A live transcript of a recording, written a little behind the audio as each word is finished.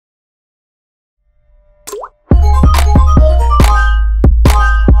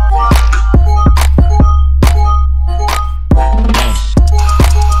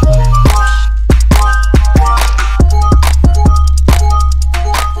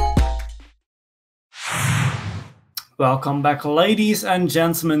Welcome back, ladies and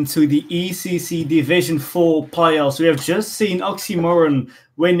gentlemen, to the ECC Division 4 playoffs. We have just seen Oxymoron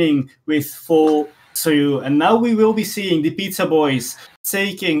winning with 4-2, and now we will be seeing the Pizza Boys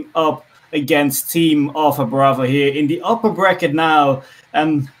taking up against Team Alpha Bravo here in the upper bracket now.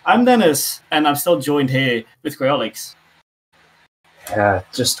 And I'm Dennis, and I'm still joined here with Godalions. Yeah,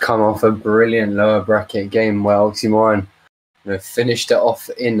 just come off a brilliant lower bracket game where Oxymoron finished it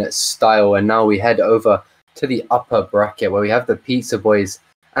off in style, and now we head over to the upper bracket where we have the Pizza Boys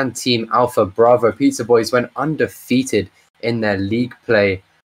and Team Alpha Bravo. Pizza Boys went undefeated in their league play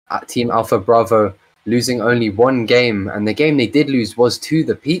at Team Alpha Bravo, losing only one game, and the game they did lose was to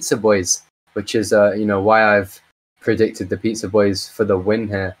the Pizza Boys, which is why I've predicted the Pizza Boys for the win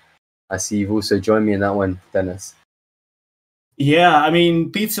here. I see you've also joined me in that one, Dennis. Yeah, I mean,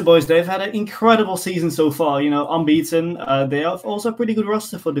 Pizza Boys, they've had an incredible season so far, unbeaten. They have also a pretty good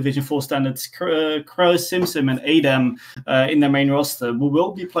roster for Division 4 standards. Crow, Simpson, and Adam in their main roster, who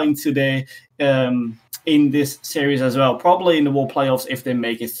will be playing today in this series as well, probably in the World Playoffs if they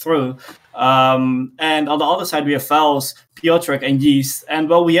make it through. And on the other side, we have Vals, Piotrek, and Yeast. And,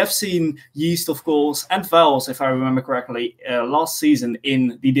 well, we have seen Yeast, of course, and Vals, if I remember correctly, last season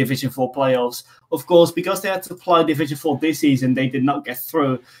in the Division 4 playoffs. Of course, because they had to play Division 4 this season, they did not get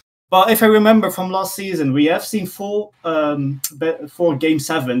through. But if I remember from last season, we have seen four Game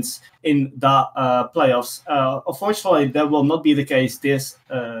 7s in the playoffs. Unfortunately, that will not be the case this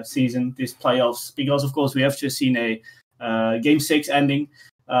season, this playoffs, because, of course, we have just seen a Game 6 ending.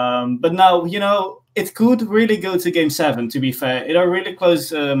 But now, it could really go to Game 7, to be fair. It are really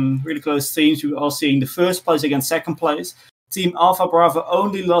close teams. We are seeing the first place against second place. Team Alpha Bravo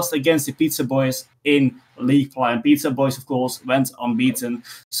only lost against the Pizza Boys in league play. And Pizza Boys, of course, went unbeaten.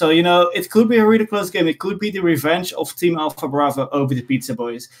 So, it could be a really close game. It could be the revenge of Team Alpha Bravo over the Pizza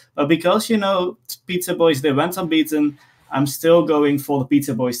Boys. But because, Pizza Boys, they went unbeaten, I'm still going for the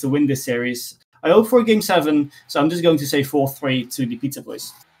Pizza Boys to win this series. I hope for Game 7, so I'm just going to say 4-3 to the Pizza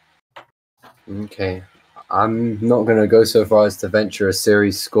Boys. Okay. I'm not going to go so far as to venture a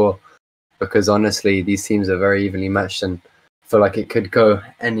series score, because honestly, these teams are very evenly matched, and I feel like it could go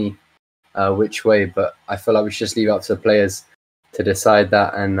any which way, but I feel like we should just leave it up to the players to decide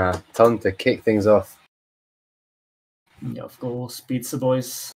that and tell them to kick things off. Yeah, of course, Pizza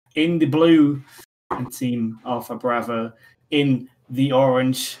Boys in the blue and Team Alpha Bravo in the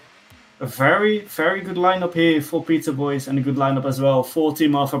orange. A very, very good lineup here for Pizza Boys, and a good lineup as well for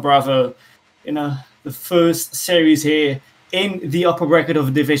Team Alpha Bravo in the first series here in the upper bracket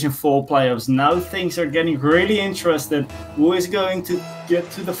of Division 4 playoffs. Now things are getting really interested. Who is going to get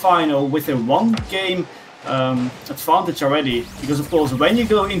to the final with a one-game advantage already? Because, of course, when you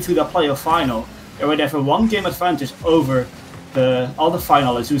go into the playoff final, you already have a one-game advantage over the other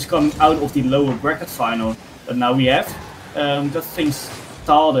finalists who's coming out of the lower bracket final. But now we have got things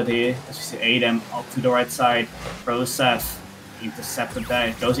started here. As you see, Adam up to the right side. Prosef intercepted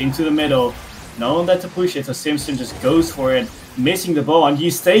there. Goes into the middle. No one there to push it, so Simpson just goes for it, missing the ball, and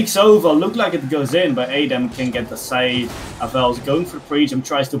he takes over. Looked like it goes in, but Adam can get the save. Avel's going for the pre-jump,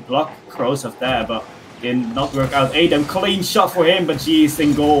 tries to block Krosov there, but did not work out. Adam, clean shot for him, but Yeast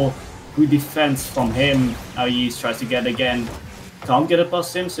in goal. Good defense from him. Now Yeast tries to get again. Can't get it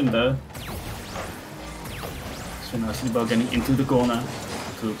past Simpson though. So now see the ball getting into the corner.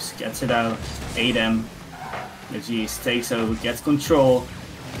 Coops gets it out. Adam, Yeast takes over, gets control.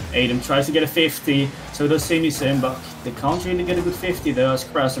 Adam tries to get a 50, so does Simisim, but they can't really get a good 50 though, as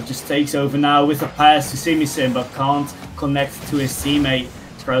Krasov just takes over now with a pass to Simisim, but can't connect to his teammate.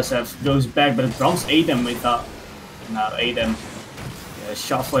 Krasov goes back, but it bumps Adam with that. Now Adam,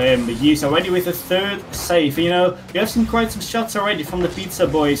 shot for him, but he's already with a third save. We have seen quite some shots already from the Pizza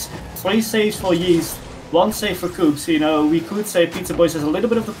Boys. 3 saves for Yeast, 1 save for Coops. We could say Pizza Boys has a little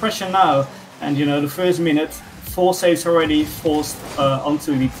bit of the pressure now, and the first minute, 4 saves already forced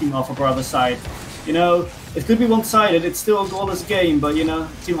onto the Team Alpha Bravo side. It could be one-sided, it's still a goalless game, but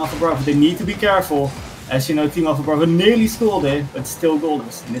Team Alpha Bravo, they need to be careful. As Team Alpha Bravo nearly scored it, but still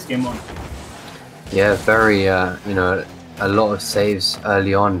goalless in this game 1. Yeah, very, a lot of saves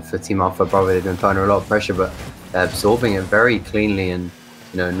early on for Team Alpha Bravo. They've been put under a lot of pressure, but they're absorbing it very cleanly, and,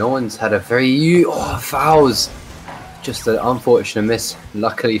 no one's had a very... fouls! Just an unfortunate miss.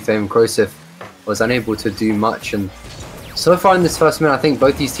 Luckily for him, Krosef was unable to do much, and so far in this first minute I think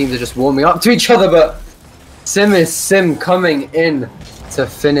both these teams are just warming up to each other, but Sim coming in to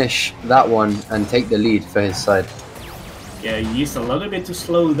finish that one and take the lead for his side. Yeah, he's a little bit too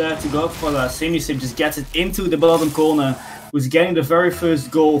slow there to go for that. Sim just gets it into the bottom corner, who's getting the very first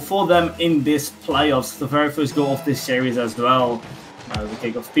goal for them in this playoffs, the very first goal of this series as well. The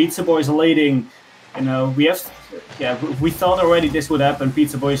kick of Pizza Boys leading You know, we thought already this would happen.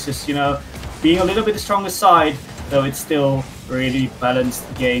 Pizza Boys just, you know, being a little bit the stronger side, though it's still really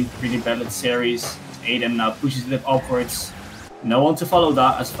balanced game, really balanced series. Aiden now pushes it upwards. No one to follow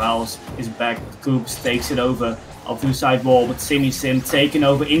that as Fouls is back. Coops takes it over up to the side wall, but Sim taken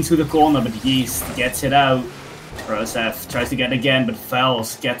over into the corner, but Yeast gets it out. Krosev tries to get it again, but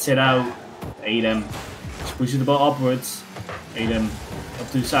Fouls gets it out. Aiden pushes the ball upwards. Aiden up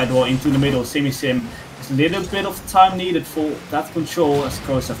to the side wall into the middle. Sim. There's a little bit of time needed for that control as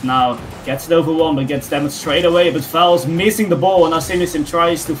Krosev now gets it over one, but gets damaged straight away. But Fouls missing the ball, and now Sim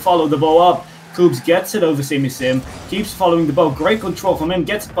tries to follow the ball up. Coops gets it over Sim, keeps following the ball. Great control from him,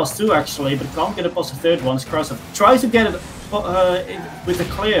 gets it past two actually, but can't get it past the third one. Krosev tries to get it with the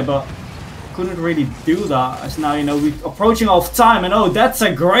clear, but couldn't really do that. As now, you know, we're approaching half time, and oh, that's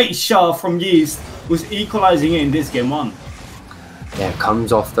a great shot from Yeast, who's equalizing in this game one. Yeah, it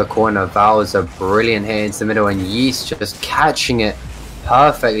comes off the corner. Val's a brilliant hit into the middle, and Yeast just catching it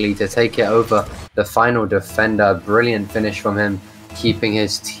perfectly to take it over the final defender. Brilliant finish from him, keeping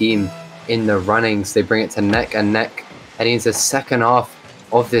his team in the runnings. They bring it to neck and neck heading into the second half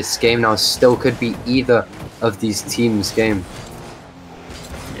of this game. Now still could be either of these teams' game.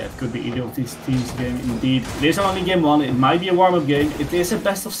 Yeah, it could be either of these teams' game indeed. It is only game one. It might be a warm-up game. It is a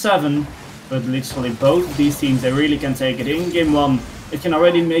best of 7, but literally both of these teams, they really can take it. In game one, it can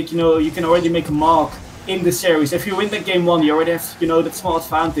already make, you know, you can already make a mark in the series. If you win that game one, you already have, you know, that small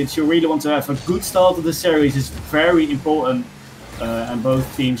advantage. You really want to have a good start of the series is very important. And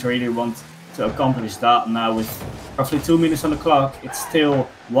both teams really want to accomplish that. Now with roughly 2 minutes on the clock, it's still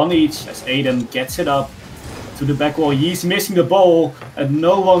 1 each as Aiden gets it up to the back wall. He's missing the ball and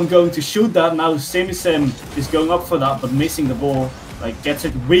no one going to shoot that. Now Sim is going up for that, but missing the ball. Like, gets a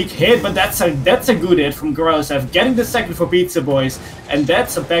weak hit, but that's a good hit from Krosev, getting the second for Pizza Boys, and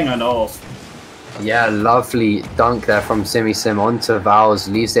that's a banger off. Yeah, lovely dunk there from Sim onto Vals,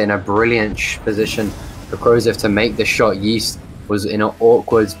 leaves it in a brilliant position for Krosev to make the shot. Yeast was in an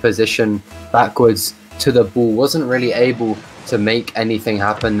awkward position backwards to the ball, wasn't really able to make anything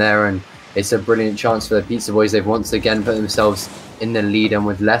happen there, and it's a brilliant chance for the Pizza Boys. They've once again put themselves in the lead, and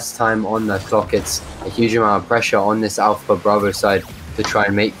with less time on the clock, it's a huge amount of pressure on this Alpha Bravo side to try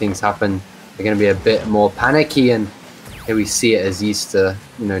and make things happen. They're going to be a bit more panicky, and here we see it as Yeast, you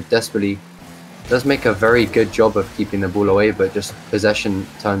know, desperately does make a very good job of keeping the ball away, but just possession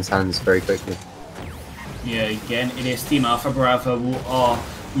turns hands very quickly. Yeah, again, it is Team Alpha Bravo who are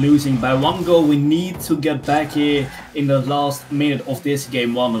losing by 1 goal. We need to get back here in the last minute of this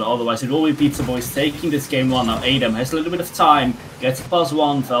game one, but otherwise it will be Pizza Boys taking this game one. Now Adam has a little bit of time, gets it past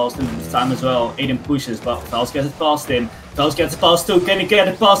one, Vals a little bit of time as well. Adam pushes, but Vals gets it past him. Vals gets it past 2, can he get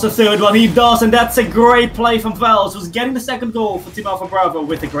it past the third one? He does, and that's a great play from Vals, who's getting the second goal for Team Alpha Bravo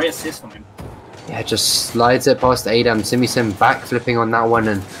with a great assist from him. Yeah, just slides it past Adam. Sim backflipping on that one,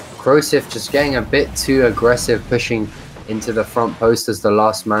 and Krosev just getting a bit too aggressive, pushing into the front post as the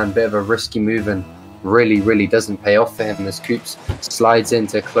last man. Bit of a risky move, and really doesn't pay off for him as Coops slides in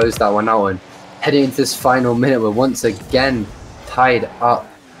to close that one out. And heading into this final minute, we're once again tied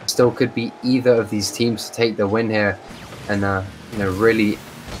up. Still could be either of these teams to take the win here, and you know, really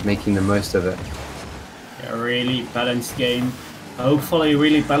making the most of it. Yeah, really balanced game. Hopefully, a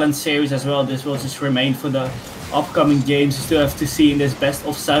really balanced series as well. This will just remain for the upcoming games. You still have to see in this best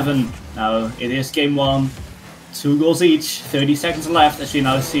of 7. Now it is game 1, 2 goals each, 30 seconds left. As you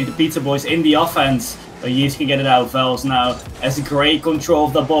now see the Pizza Boys in the offense, but Yeast can get it out. Vels now has great control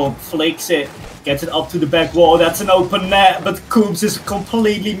of the ball, flicks it, gets it up to the back wall. That's an open net, but Coops is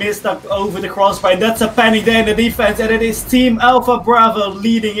completely missed up over the crossbar. And that's a panic there in the defense, and it is Team Alpha Bravo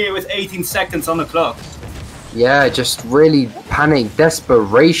leading here with 18 seconds on the clock. Yeah, just really panic,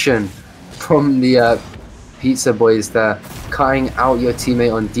 desperation from the Pizza Boys there, cutting out your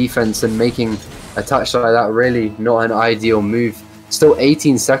teammate on defense and making a touch like that. Really not an ideal move. Still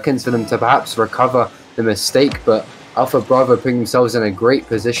 18 seconds for them to perhaps recover the mistake, but Alpha Bravo putting themselves in a great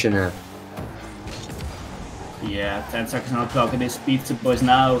position here. Yeah, 10 seconds on the clock, and this Pizza Boys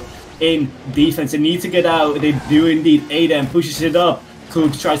now in defense. They need to get out. They do indeed. Adam pushes it up.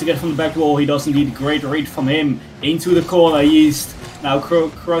 Coops tries to get from the back wall. He does indeed. Great read from him into the corner. Yeast now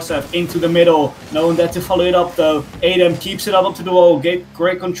Krosev into the middle. No one there to follow it up though. Adam keeps it up to the wall.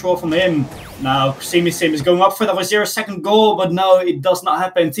 Great control from him. Now Sim is going up for that 0-second goal, but no, it does not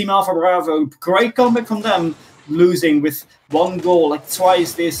happen. Team Alpha Bravo, great comeback from them, losing with 1 goal like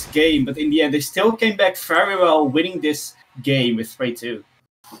twice this game, but in the end they still came back very well, winning this game with 3-2.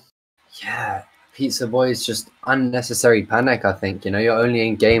 Yeah. Pizza Boys, just unnecessary panic, I think. You know, you're only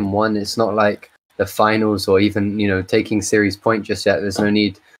in game 1. It's not like the finals or even, you know, taking series point just yet. There's no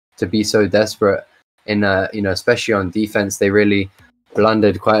need to be so desperate. in especially on defense. They really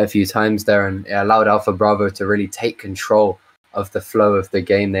blundered quite a few times there, and it allowed Alpha Bravo to really take control of the flow of the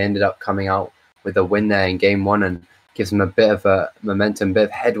game. They ended up coming out with a win there in game 1, and gives them a bit of a momentum, bit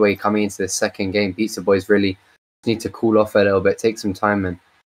of headway coming into the second game. Pizza Boys really need to cool off a little bit, take some time,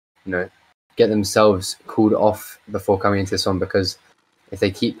 and get themselves cooled off before coming into this one, because if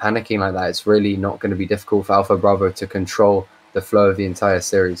they keep panicking like that, it's really not going to be difficult for Alpha Bravo to control the flow of the entire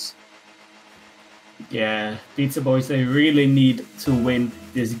series. Yeah, Pizza Boys, they really need to win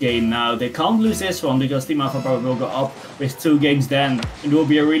this game now. They can't lose this one because Team Alpha Bravo will go up with 2 games then. It will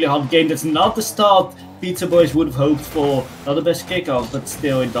be a really hard game. That's not the start Pizza Boys would have hoped for. Not the best kickoff, but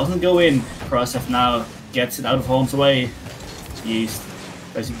still, it doesn't go in. Krausev now gets it out of harm's way. Jeez,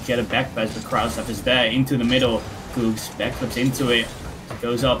 doesn't get a back pass, but Krausev is there into the middle. Cooks backflips into it.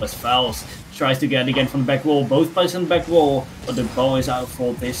 Goes up as fouls. Tries to get it again from the back wall. Both players on the back wall, but the ball is out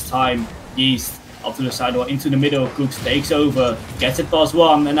for this time. Yeast up to the side or into the middle. Cooks takes over, gets it past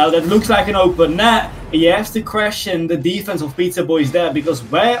 1, and now that looks like an open net. You have to question the defense of Pizza Boys there, because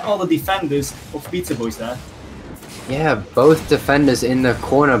where are the defenders of Pizza Boys there? Yeah, both defenders in the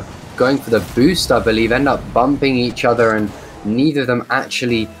corner going for the boost, I believe, end up bumping each other, and neither of them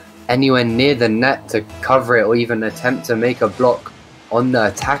actually anywhere near the net to cover it or even attempt to make a block on the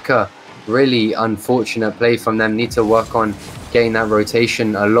attacker. Really unfortunate play from them. Need to work on getting that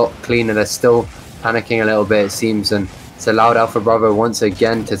rotation a lot cleaner. They're still panicking a little bit, it seems, and it's allowed Alpha Bravo once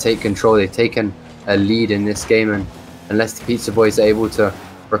again to take control. They've taken a lead in this game, and unless the Pizza Boys are able to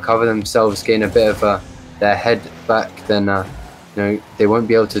recover themselves, gain a bit of their head back, then they won't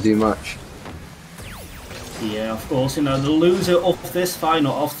be able to do much. Yeah, of course, the loser of this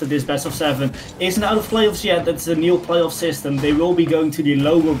final after this best of 7 isn't out of playoffs yet. That's a new playoff system. They will be going to the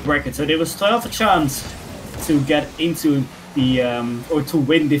lower bracket, so they will still have a chance to get into the or to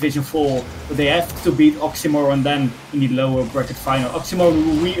win Division 4, but they have to beat Oxymoron then in the lower bracket final.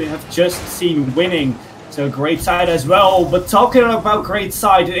 Oxymoron we have just seen winning, so great side as well. But talking about great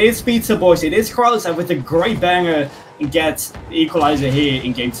side, it is Pizza Boys, it is Krausev with a great banger and gets the equalizer here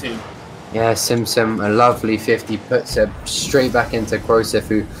in game 2. Yeah, Sim, a lovely 50, puts it straight back into Krausev,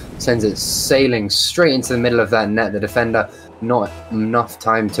 who sends it sailing straight into the middle of that net. The defender not enough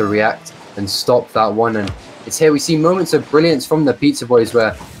time to react and stop that one, and it's here we see moments of brilliance from the Pizza Boys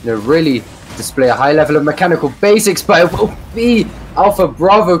where really display a high level of mechanical basics, but it will be Alpha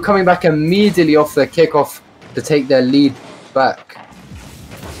Bravo coming back immediately off the kickoff to take their lead back.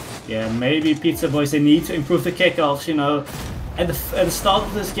 Yeah, maybe Pizza Boys, they need to improve the kickoffs, At the start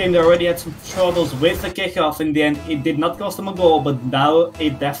of this game, they already had some troubles with the kickoff. In the end, it did not cost them a goal, but now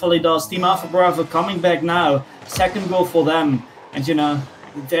it definitely does. Team Alpha Bravo coming back now. Second goal for them. And,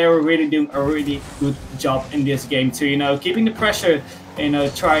 they're really doing a really good job in this game too. Keeping the pressure,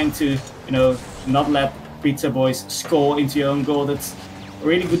 trying to, not let Pizza Boys score into your own goal. That's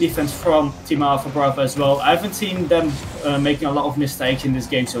really good defense from Team Alpha Bravo as well. I haven't seen them making a lot of mistakes in this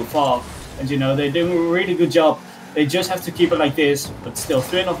game so far. And, they're doing a really good job. They just have to keep it like this, but still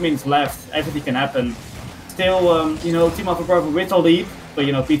 3.5 minutes left, everything can happen. Still, Team Alpha Bravo with a lead,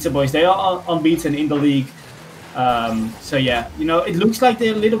 but Pizza Boys, they are unbeaten in the league. So yeah, it looks like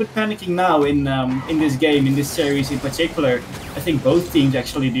they're a little bit panicking now in this game, in this series in particular. I think both teams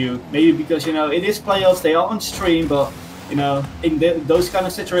actually do. Maybe because it is playoffs, they are on stream, but in those kind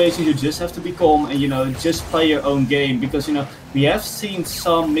of situations, you just have to be calm and just play your own game, because we have seen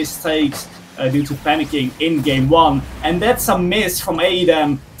some mistakes due to panicking in game 1, and that's a miss from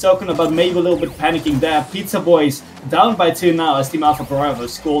AEDM. Talking about maybe a little bit panicking there. Pizza Boys down by 2 now as Team Alpha Bravo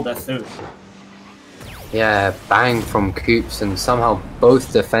scored that third. Yeah, bang from Coops, and somehow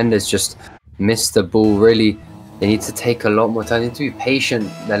both defenders just missed the ball. Really, they need to take a lot more time. They need to be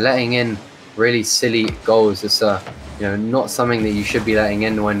patient. They're letting in really silly goals. It's not something that you should be letting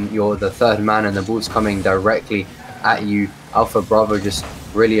in when you're the third man and the ball's coming directly at you. Alpha Bravo just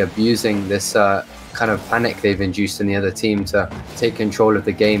really abusing this kind of panic they've induced in the other team to take control of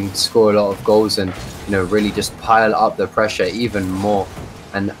the game, score a lot of goals, and really just pile up the pressure even more.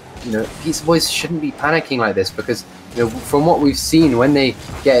 And Pizza Boys shouldn't be panicking like this, because from what we've seen, when they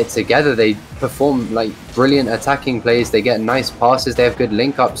get it together, they perform like brilliant attacking plays. They get nice passes, they have good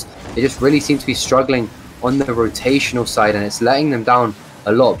link ups. They just really seem to be struggling on the rotational side, and it's letting them down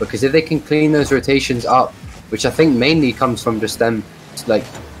a lot, because if they can clean those rotations up, which I think mainly comes from just them like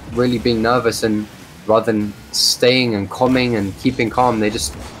really being nervous, and rather than staying and calming and keeping calm, they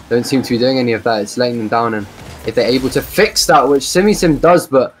just don't seem to be doing any of that. It's letting them down, and if they're able to fix that, which Sim does,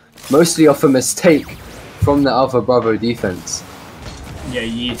 but mostly off a mistake from the Alpha Bravo defense. Yeah,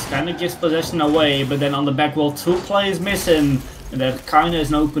 he kind of gives possession away, but then on the back wall, 2 players missing. And that kind of is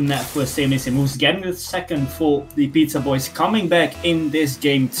an open net for ECC7, who's getting the second for the Pizza Boys, coming back in this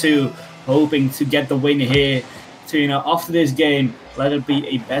game too, hoping to get the win here. To, you know, after this game, let it be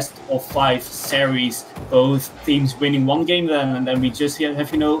a best of 5 series. Both teams winning one game then, and then we just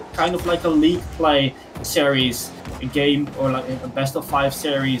have, you know, kind of like a league play series, a game or like a best of 5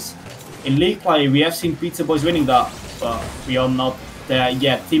 series. In league play, we have seen Pizza Boys winning that, but we are not there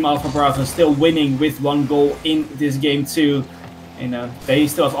yet. Team Alpha Bravo still winning with 1 goal in this game too. You know, they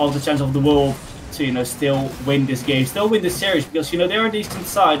still have all the chance of the world to, you know, still win this game, still win this series, because, you know, they're a decent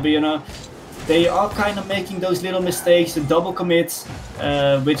side, but, you know, they are kind of making those little mistakes, the double commits,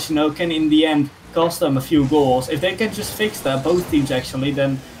 which, you know, can in the end cost them a few goals. If they can just fix that, both teams actually,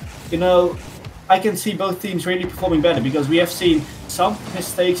 then, you know, I can see both teams really performing better, because we have seen some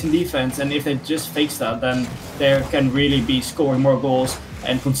mistakes in defense, and if they just fix that, then they can really be scoring more goals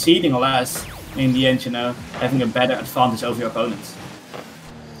and conceding less. In the end, you know, having a better advantage over your opponents.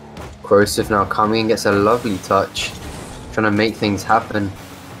 Krosif now coming and gets a lovely touch, trying to make things happen.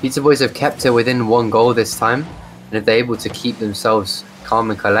 Pizza Boys have kept it within 1 goal this time, and if they're able to keep themselves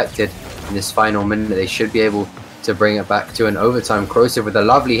calm and collected in this final minute, they should be able to bring it back to an overtime. Krosif with a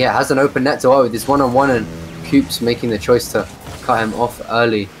lovely hit, has an open net to work with this one-on-one, and Coops making the choice to cut him off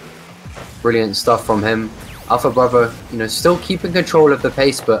early. Brilliant stuff from him. Alpha Bravo, you know, still keeping control of the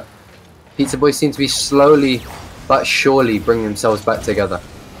pace, but Pizza Boys seem to be slowly but surely bringing themselves back together.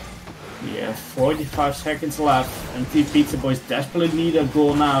 Yeah, 45 seconds left, and Pizza Boys desperately need a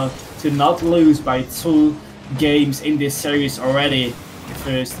goal now to not lose by 2 games in this series already. The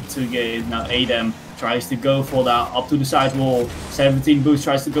first 2 games, now Adam tries to go for that up to the side wall. 17 Boost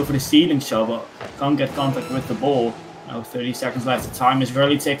tries to go for the ceiling shot, but can't get contact with the ball. Now 30 seconds left, the time is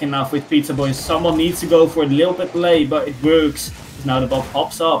really ticking now with Pizza Boys. Someone needs to go for it a little bit late, but it works. Now the ball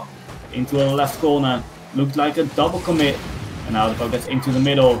pops up into the left corner, looked like a double commit, and now the ball gets into the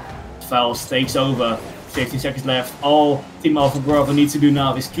middle. Fouls takes over, 50 seconds left. All Team Alpha Bravo needs to do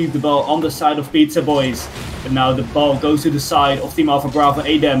now is keep the ball on the side of Pizza Boys. But now the ball goes to the side of Team Alpha Bravo.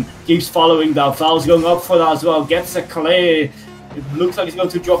 Adam keeps following that, Fouls going up for that as well, gets a clear. It looks like he's going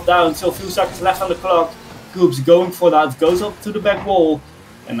to drop down, still a few seconds left on the clock. Coops going for that, goes up to the back wall.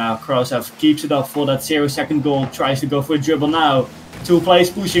 And now Krosif keeps it up for that 0-second goal, tries to go for a dribble now. 2 players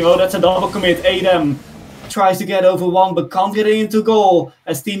pushing, oh that's a double commit. Adam tries to get over 1 but can't get into goal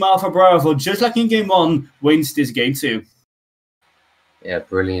as Team Alpha Bravo, just like in game 1, wins this game 2. Yeah,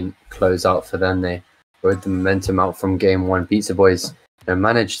 brilliant closeout for them. They rode the momentum out from game 1. Pizza Boys, you know,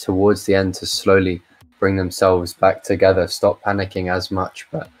 managed towards the end to slowly bring themselves back together, stop panicking as much,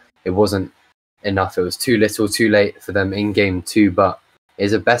 but it wasn't enough. It was too little too late for them in game 2, but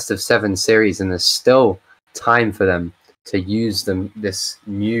it's a best of 7 series and there's still time for them to use this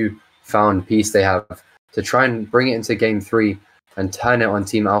new found piece they have to try and bring it into game 3 and turn it on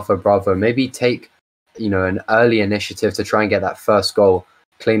Team Alpha Bravo. Maybe take, you know, an early initiative to try and get that first goal,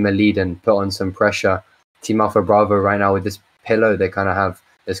 claim a lead and put on some pressure. Team Alpha Bravo right now with this pillow, they kind of have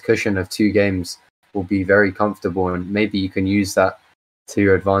this cushion of 2 games, will be very comfortable, and maybe you can use that to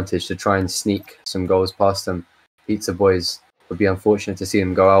your advantage to try and sneak some goals past them. Pizza Boys would be unfortunate to see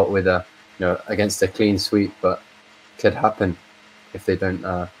them go out with a, you know, against a clean sweep, but could happen if they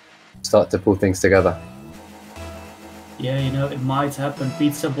don't start to pull things together. Yeah, you know, it might happen.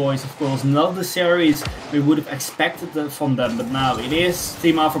 Pizza Boys, of course, not the series we would have expected from them, but now it is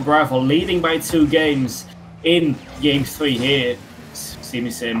Team Alpha Bravo leading by 2 games in game 3 here.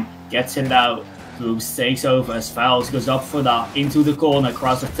 ECC7 gets it out. Coops takes over as Fouls goes up for that into the corner.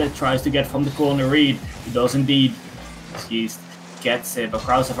 Krosif tries to get from the corner read. He does indeed. Yeast gets it, but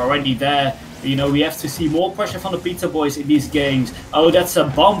Krosif already there. You know, we have to see more pressure from the Pizza Boys in these games. Oh, that's a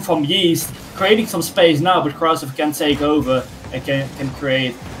bomb from Yeast, creating some space now, but Krosif can take over and can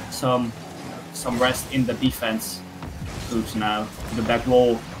create some rest in the defense. Coops now to the back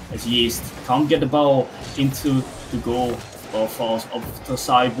wall as Yeast can't get the ball into the goal. Ball falls off the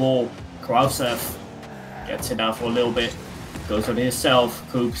side wall. Krosif gets it out for a little bit. Goes on himself.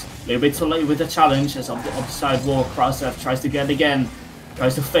 Coops a little bit too late with the challenge as up the side wall. Krosif tries to get it again.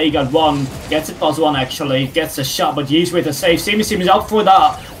 Tries to fake at 1, gets it past 1 actually, gets a shot, but he's with a save. ECC7 is up for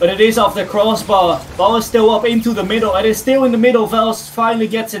that, but it is off the crossbar. Ball is still up into the middle, it is still in the middle. Vels finally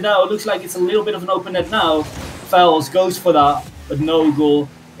gets it out. It looks like it's a little bit of an open net now. Vels goes for that, but no goal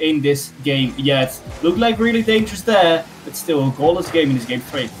in this game yet. Looked like really dangerous there, but still a goalless game in this game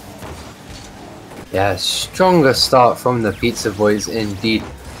 3. Yeah, stronger start from the Pizza Boys indeed,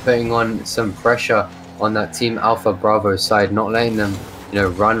 putting on some pressure on that Team Alpha Bravo side, not letting them, you know,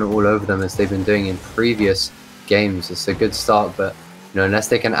 run all over them as they've been doing in previous games. It's a good start, but, you know, unless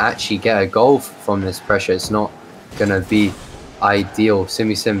they can actually get a goal from this pressure, it's not going to be ideal.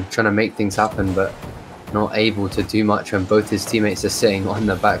 SimiSim trying to make things happen, but not able to do much when both his teammates are sitting on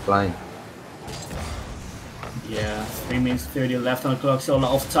the back line. Yeah, 3 minutes 30 left on the clock, so a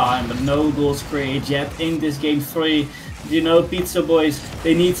lot of time, but no goals created yet in this game 3. You know, Pizza Boys,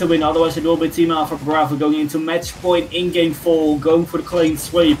 they need to win, otherwise it will be Team Alpha Bravo going into match point in game 4, going for the clean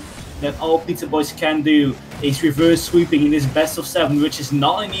sweep. That all Pizza Boys can do is reverse sweeping in this best of 7, which is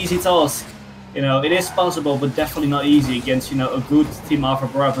not an easy task. You know, it is possible, but definitely not easy against, you know, a good Team Alpha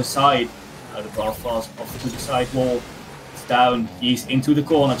Bravo side. The ball falls off to the side wall. It's down. Yeast into the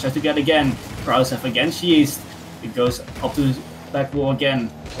corner. Tries to get again. Krausev against Yeast. It goes up to the back wall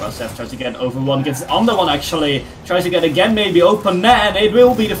again. Krausev tries to get over one. Gets under one actually. Tries to get again, maybe open net. And it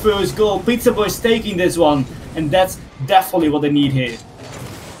will be the first goal. Pizza Boys taking this one. And that's definitely what they need here.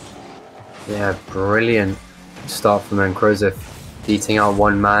 Yeah, brilliant start from Krausev, beating out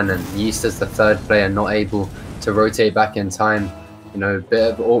one man, and Yeast as the third player not able to rotate back in time. You know, a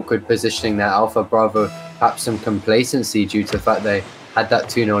bit of awkward positioning there. Alpha Bravo, perhaps some complacency due to the fact they had that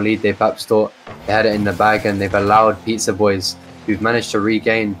 2-0 lead. They perhaps thought they had it in the bag, and they've allowed Pizza Boys, who've managed to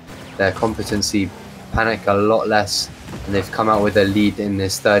regain their competency, panic a lot less, and they've come out with a lead in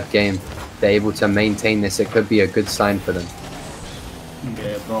this third game. They're able to maintain this. It could be a good sign for them.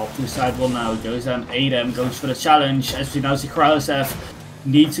 Yeah, ball to side wall now. Goes down. Adam goes for the challenge. As we now see Krausev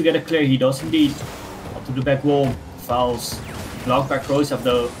needs to get it clear. He does indeed. Up to the back wall. Fouls. Blocked by Krausev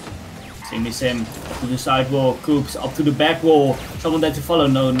though. SimiSim up to the side wall. Coops up to the back wall. Someone there to follow.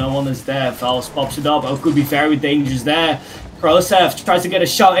 No, no one is there. Fouls pops it up. Oh, could be very dangerous there. Krausev tries to get a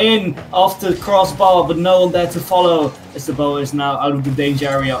shot in off the crossbar, but no one there to follow. As the ball is now out of the danger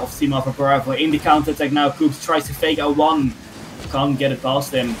area of Team Alpha Bravo. In the counter attack now. Coops tries to fake out one. Can't get it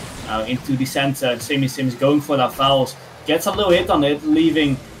past him. Now into the center. SimiSim is going for that fouls. Gets a little hit on it,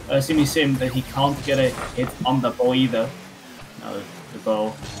 leaving SimiSim that he can't get a hit on the ball either. Now the ball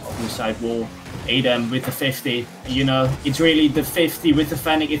off the side wall. Adam with the 50. You know, it's really the 50 with the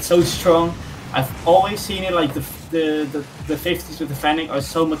Fennec. It's so strong. I've always seen it like the 50s with the Fennec are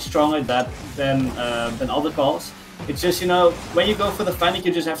so much stronger than other calls. It's just, you know, when you go for the Fennec,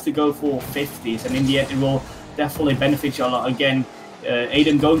 you just have to go for 50s, and in the end it will definitely benefit you a lot. Again,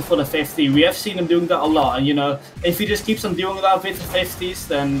 Aiden going for the 50. We have seen him doing that a lot, and you know, if he just keeps on doing that with the 50s,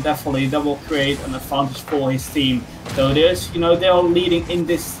 then definitely that will create an advantage for his team. So there's, you know, they are leading in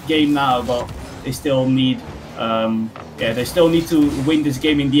this game now, but they still need, they still need to win this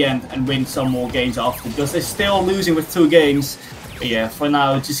game in the end and win some more games after, because they're still losing with 2 games. But yeah, for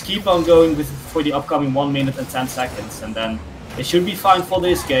now, just keep on going for the upcoming 1 minute and 10 seconds, and then they should be fine for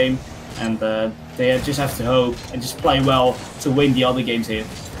this game. And they just have to hope and just play well to win the other games here.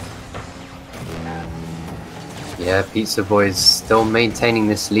 Yeah, Pizza Boys still maintaining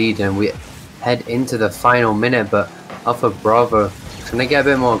this lead, and we head into the final minute, but Alpha Bravo trying to get a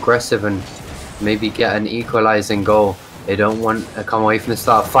bit more aggressive and maybe get an equalizing goal. They don't want to come away from the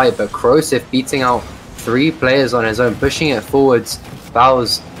start of fight, but Krausev beating out 3 players on his own, pushing it forwards.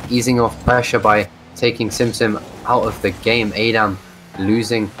 Fouls easing off pressure by taking SimSim out of the game. Adam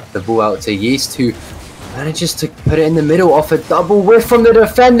losing the ball out to Yeast, who manages to put it in the middle off a double whiff from the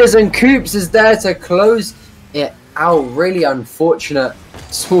defenders, and Coops is there to close it out. Really unfortunate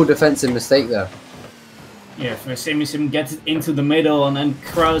small defensive mistake there. Yeah, for SimiSim gets it into the middle, and then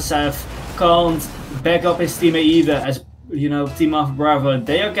Krausev can't back up his teammate either, as you know, Team Alpha Bravo,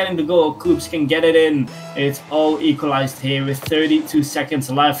 they are getting the goal. Coops can get it in. It's all equalized here with 32 seconds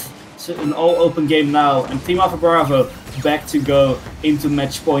left. So an all open game now, and Team Alpha Bravo back to go into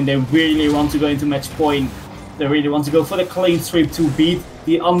match point. They really want to go into match point. They really want to go for the clean sweep to beat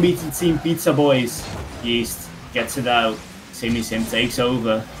the unbeaten team Pizza Boys. Yeast gets it out. SimiSim takes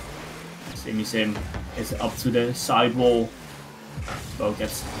over. SimiSim is up to the side wall. Ball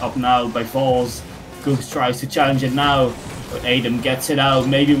gets up now by Falls. Coops tries to challenge it now, but Adam gets it out.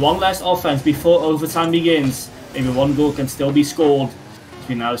 Maybe one last offense before overtime begins. Maybe 1 goal can still be scored.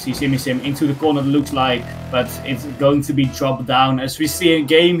 We now see SimiSim into the corner, it looks like, but it's going to be dropped down as we see in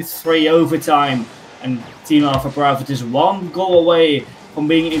game 3 overtime, and Team Alpha Bravo just 1 goal away from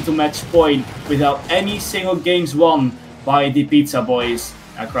being into match point without any single games won by the Pizza Boys.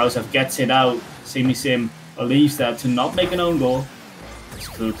 Now Krausev gets it out. SimiSim believes that to not make an own goal.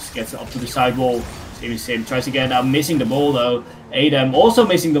 Coops gets it up to the side wall. SimiSim tries to get it out, missing the ball though. Adam also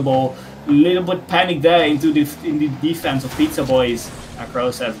missing the ball. A little bit panic there in the defense of Pizza Boys.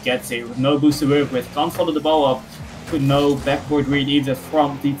 Krausev gets it with no boost to work with, can't follow the ball up, with no backboard read either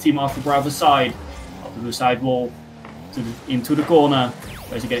from the Team Alpha Bravo side. Up to the side wall, into the corner,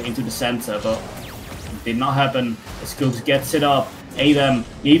 tries to get into the center, but it did not happen. Scoops gets it up. Adam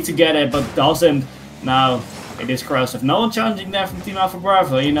needs to get it, but doesn't. Now It is Krausev. No one challenging there from Team Alpha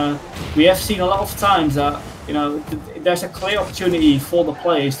Bravo. You know, we have seen a lot of times that, you know, there's a clear opportunity for the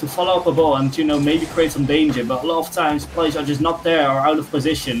players to follow up a ball and, you know, maybe create some danger. But a lot of times players are just not there or out of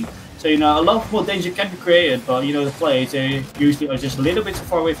position. So, you know, a lot more danger can be created. But, you know, the players, they usually are just a little bit too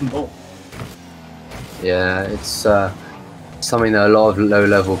far away from the ball. Yeah, it's something that a lot of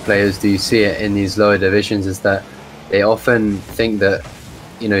low-level players do. See it in these lower divisions, is that they often think that,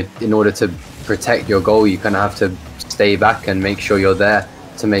 you know, in order to protect your goal, you kind of have to stay back and make sure you're there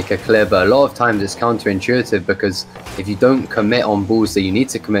to make a clear. But a lot of times it's counterintuitive, because if you don't commit on balls that you need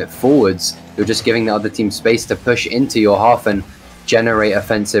to commit forwards, you're just giving the other team space to push into your half and generate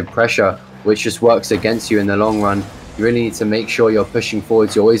offensive pressure, which just works against you in the long run. You really need to make sure you're pushing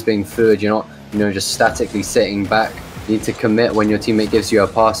forwards. You're always being fluid. You're not, you know, just statically sitting back. You need to commit when your teammate gives you a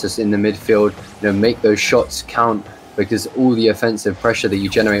pass that's in the midfield. You know, make those shots count, because all the offensive pressure that you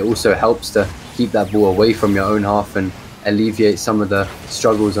generate also helps to keep that ball away from your own half and alleviate some of the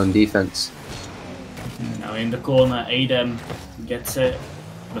struggles on defense. Now in the corner, Adam gets it.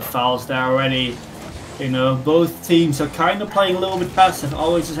 The foul's there already. You know, both teams are kind of playing a little bit passive,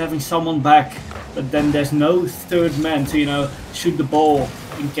 always just having someone back. But then there's no third man to, you know, shoot the ball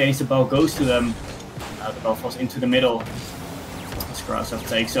in case the ball goes to them. Now the ball falls into the middle. Krausev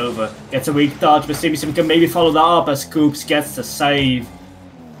takes over, gets a weak touch, but ECC7 can maybe follow that up as Coops gets the save.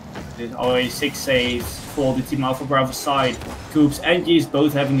 There's already 6 saves for the Team Alpha Bravo side. Coops and G's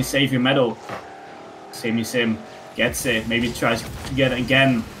both having a savior medal. ECC7 gets it, maybe tries to get it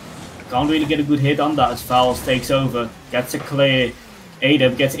again. Can't really get a good hit on that as Fowles takes over, gets it clear.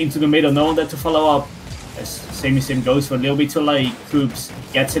 Adam gets into the middle, no one there to follow up. As ECC7 goes for a little bit too late, Coops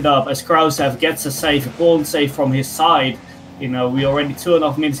gets it up as Krausev gets a save, a ball save from his side. You know, we're already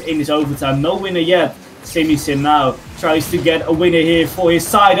 2.5 minutes in this overtime. No winner yet. ECC7 now tries to get a winner here for his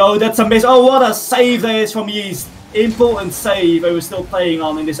side. Oh, that's a miss. Oh, what a save there is from Yeast. Important save they were still playing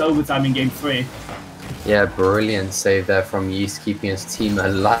on in this overtime in Game 3. Yeah, brilliant save there from Yeast, keeping his team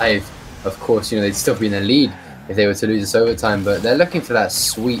alive. Of course, you know, they'd still be in the lead if they were to lose this overtime, but they're looking for that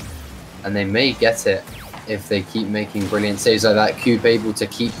sweep, and they may get it if they keep making brilliant saves like that. Cube able to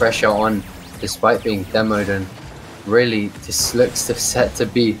keep pressure on despite being demoed, and really this looks set to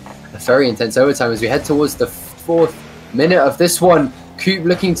be a very intense overtime as we head towards the 4th minute of this one. Cube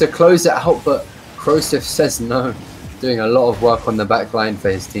looking to close it out, but Krausev says no, doing a lot of work on the back line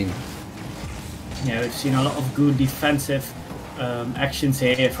for his team. Yeah, we've seen a lot of good defensive actions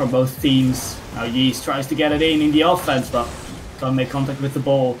here from both teams. Now Yeast tries to get it in the offense, but can't make contact with the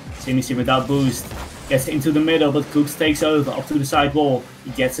ball. ECC without boost, gets into the middle, but Coops takes over up to the side wall. He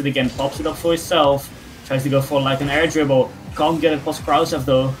gets it again, pops it up for himself. Tries to go for like an air dribble. Can't get it past Krausev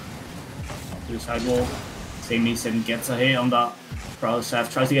though. To the side wall. ECC7 gets a hit on that.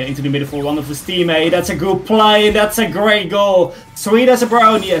 Krausev tries to get into the middle for one of his teammates. That's a good play. That's a great goal. Sweet as a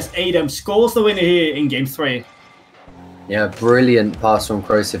brownie as Adam scores the winner here in Game 3. Yeah, brilliant pass from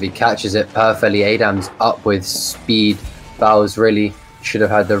Krausev. He catches it perfectly. Adam's up with speed. Fowles really should have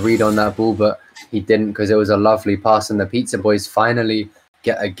had the read on that ball, but he didn't, because it was a lovely pass, and the Pizza Boys finally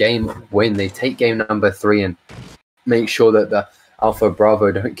get a game win. They take game number 3 and make sure that the Alpha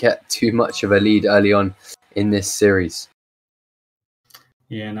Bravo don't get too much of a lead early on in this series.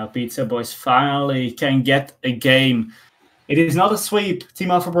 Yeah, now Pizza Boys finally can get a game. It is not a sweep,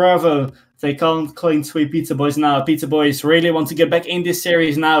 Team Alpha Bravo. They can't clean sweep Pizza Boys now. Pizza Boys really want to get back in this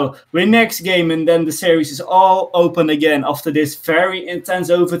series now. Win next game, and then the series is all open again after this very intense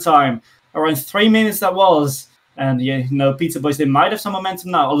overtime. Around 3 minutes that was. And yeah, you know, Pizza Boys, they might have some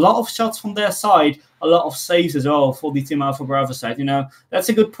momentum now. A lot of shots from their side, a lot of saves as well for the Team Alpha Bravo side. You know, that's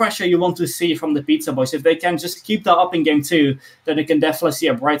a good pressure you want to see from the Pizza Boys. If they can just keep that up in Game 2, then they can definitely see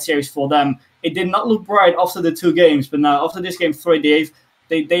a bright series for them. It did not look bright after the 2 games, but now after this Game 3,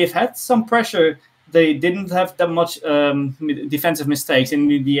 they've had some pressure. They didn't have that much defensive mistakes. And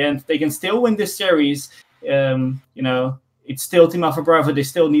in the end, they can still win this series. You know, it's still Team Alpha Bravo. They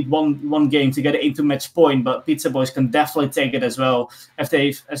still need one game to get it into match point, but Pizza Boys can definitely take it as well. As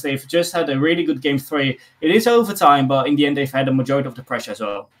they've just had a really good Game 3. It is overtime, but in the end, they've had the majority of the pressure as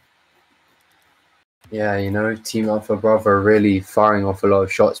well. Yeah, you know, Team Alpha Bravo are really firing off a lot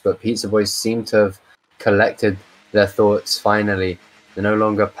of shots, but Pizza Boys seem to have collected their thoughts finally. They're no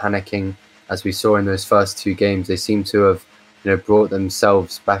longer panicking as we saw in those first 2 games. They seem to have, you know, brought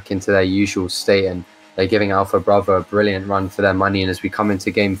themselves back into their usual state, and they're giving Alpha Bravo a brilliant run for their money. And as we come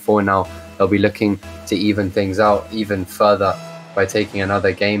into Game 4 now, they'll be looking to even things out even further by taking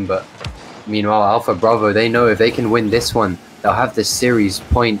another game. But meanwhile, Alpha Bravo, they know if they can win this one, they'll have the series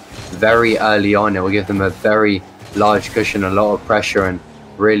point very early on. It will give them a very large cushion, a lot of pressure, and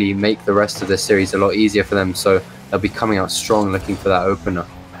really make the rest of the series a lot easier for them. So they'll be coming out strong looking for that opener.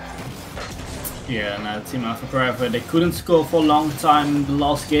 Yeah, now Team Alpha Bravo, they couldn't score for a long time in the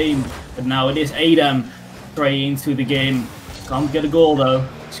last game, but now it is Adam straight into the game. Can't get a goal though.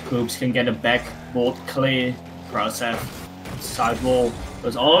 Scoops can get it back, board clear. Krausev, side wall,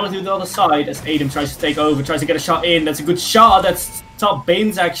 goes all to the other side as Adam tries to take over, tries to get a shot in. That's a good shot, that's top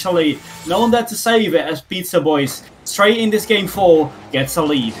bins actually. No one there to save it as Pizza Boys straight in this game 4 gets a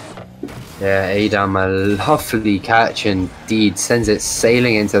lead. Yeah, Adam, a lovely catch indeed, sends it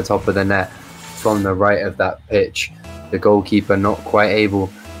sailing into the top of the net from the right of that pitch. The goalkeeper not quite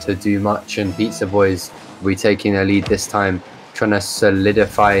able to do much, and Pizza Boys will be taking the lead this time, trying to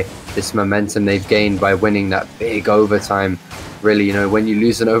solidify this momentum they've gained by winning that big overtime. Really, you know, when you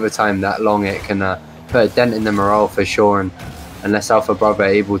lose an overtime that long, it can put a dent in the morale for sure, and unless Alpha Bravo are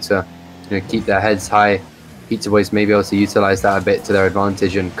able to, you know, keep their heads high, Pizza Boys may be able to utilize that a bit to their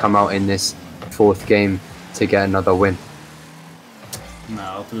advantage and come out in this 4th game to get another win.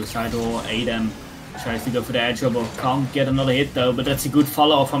 Now to the side wall, Adam tries to go for the edge dribble, can't get another hit though, but that's a good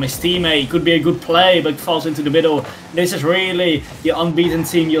follow-up from his teammate. Could be a good play, but falls into the middle. This is really the unbeaten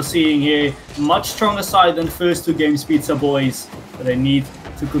team you're seeing here. Much stronger side than the first 2 games, Pizza Boys, but they need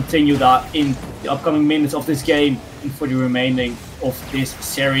to continue that in the upcoming minutes of this game and for the remaining of this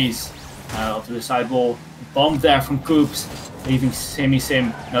series. Up to the side wall, bomb there from Coops, leaving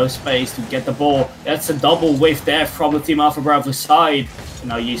SimiSim no space to get the ball. That's a double whiff there from the Team Alpha Bravo side. And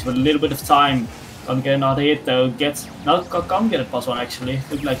now Yeast with a little bit of time. Can't get another hit though. Can't get it past one actually.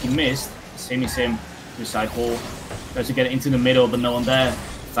 Looked like he missed. SimiSim to the side wall. Tries to get it into the middle, but no one there.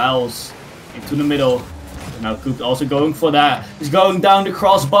 Fouls into the middle. And now Coop also going for that. He's going down the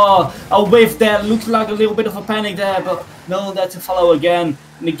crossbar. A whiff there. Looks like a little bit of a panic there, but no one there to follow again.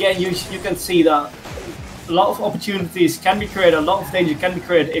 And again, you can see that a lot of opportunities can be created, a lot of danger can be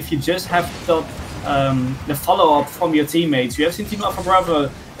created if you just have the follow-up from your teammates. We have seen Team Alpha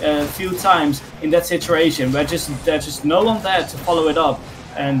Bravo a few times in that situation where there's just no one there to follow it up.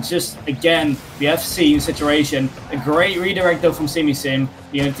 And just again, we have seen situation, a great redirect though from SimiSim.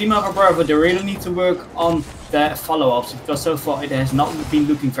 You know, Team Alpha Bravo, they really need to work on their follow-ups because so far it has not been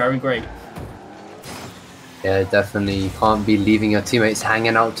looking very great. Yeah, definitely. You can't be leaving your teammates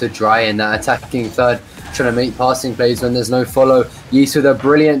hanging out to dry in that attacking third, trying to make passing plays when there's no follow. Yeast with a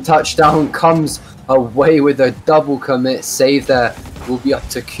brilliant touchdown, comes away with a double commit save there. Will be up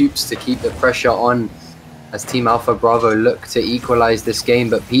to Coops to keep the pressure on as Team Alpha Bravo look to equalize this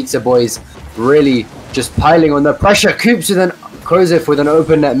game, but Pizza Boys really just piling on the pressure. Coops with an Joseph with an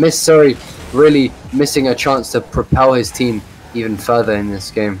open net miss, really missing a chance to propel his team even further in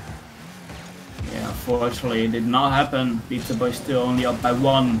this game. Yeah, unfortunately it did not happen. Pizza Boys still only up by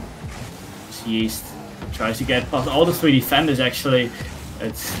 1. Yeast tries to get past all the 3 defenders actually.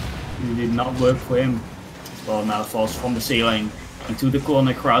 It did not work for him. The ball now falls from the ceiling into the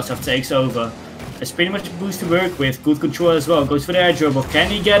corner. Krausev takes over. It's pretty much a boost to work with. Good control as well. Goes for the air dribble. Can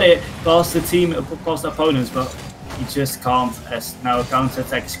he get it past the team, past the opponents? But he just can't, as now a counter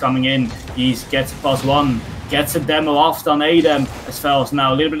attack is coming in. He gets it past 1. Gets a demo off on Adam as Fells.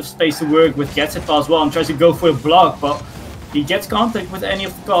 Now a little bit of space to work with. Gets it past 1. Tries to go for a block, but he gets contact with any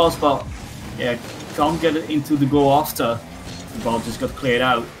of the calls, but yeah, can't get it into the goal after. The ball just got cleared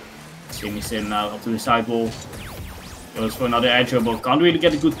out. SimiSim now up to the side wall. Goes for another edge dribble. Can't really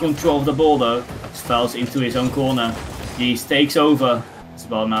get a good control of the ball though. Falls into his own corner. He takes over. This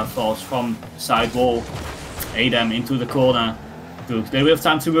ball now falls from the side wall. Adam into the corner. Good. They will have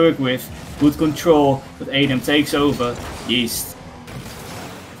time to work with. Good control, but Adam takes over. Yeast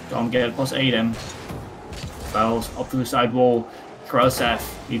can't get it past Adam. Falls up to the side wall. Krausev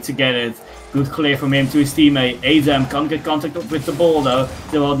needs to get it. Good clear from him to his teammate. Adam can't get contact with the ball though.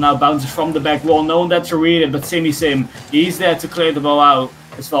 The ball now bounces from the back wall. No one there to read it, but SimiSim, he's there to clear the ball out.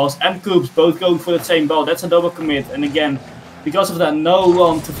 As far as and Coops both going for the same ball. That's a double commit. And again, because of that, no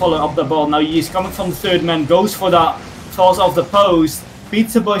one to follow up the ball. Now he's coming from the third man, goes for that, falls off the post.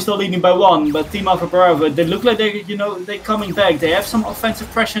 Pizza Boys still leading by 1, but Team Alpha Bravo, they look like they're coming back. They have some offensive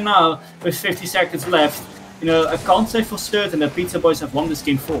pressure now with 50 seconds left. You know, I can't say for certain that Pizza Boys have won this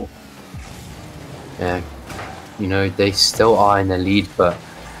game 4. Yeah, you know, they still are in the lead, but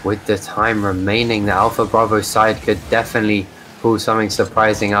with the time remaining, the Alpha Bravo side could definitely pull something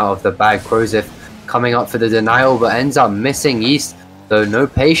surprising out of the bag. Krosif coming up for the denial, but ends up missing. Yeast, though, no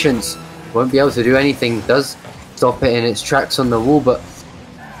patience, won't be able to do anything, does stop it in its tracks on the wall, but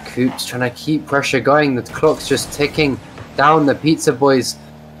Coops trying to keep pressure going. The clock's just ticking down. The Pizza Boys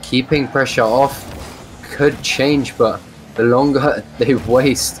keeping pressure off could change, but the longer they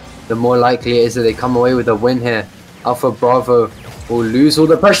waste, the more likely it is that they come away with a win here. Alpha Bravo will lose all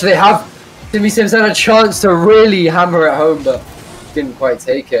the pressure they have. ECC7 had a chance to really hammer it home, but didn't quite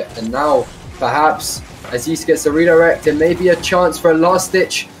take it. And now, perhaps, as East gets a redirect, it may be a chance for a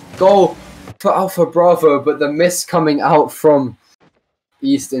last-ditch goal for Alpha Bravo, but the miss coming out from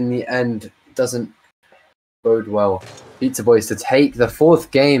East in the end doesn't bode well. Pizza Boys to take the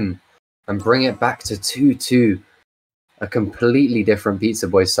 4th game and bring it back to 2-2. A completely different Pizza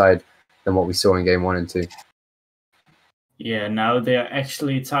Boys side than what we saw in game 1 and 2. Yeah, now they're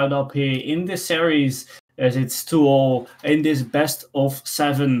actually tied up here in this series as it's 2-2 in this best of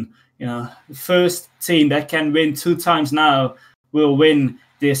 7. You know, the first team that can win 2 times now will win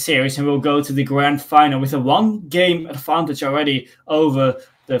this series and will go to the grand final with a 1-game advantage already over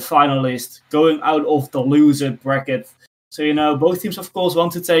the finalist, going out of the loser bracket. So, you know, both teams, of course,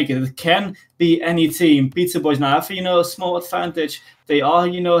 want to take it. It can be any team. Pizza Boys now have, you know, a small advantage. They are,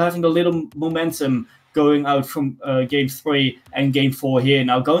 you know, having a little momentum going out from game 3 and game 4 here.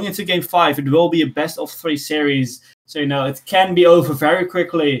 Now, going into game 5, it will be a best of 3 series. So, you know, it can be over very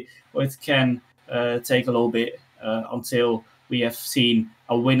quickly, or it can take a little bit until we have seen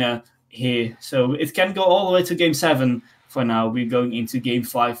a winner here. So it can go all the way to game 7. For now, we're going into game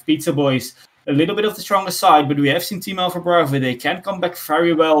 5. Pizza Boys, a little bit of the stronger side, but we have seen Team Alpha Bravo. They can come back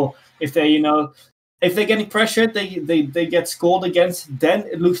very well if they, you know, if they're getting pressured, they get scored against, then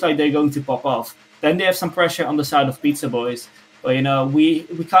it looks like they're going to pop off. Then they have some pressure on the side of Pizza Boys. But, you know, we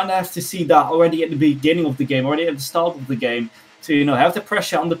kind of have to see that already at the beginning of the game, already at the start of the game, to, you know, have the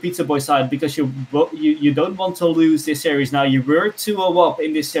pressure on the Pizza Boy side, because you don't want to lose this series. Now, you were 2-0 up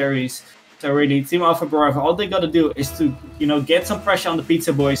in this series. So really, Team Alpha Bravo, all they got to do is to, you know, get some pressure on the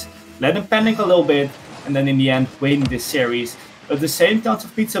Pizza Boys, let them panic a little bit, and then in the end, win this series. At the same time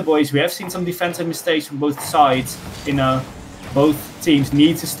of Pizza Boys, we have seen some defensive mistakes from both sides. You know, both teams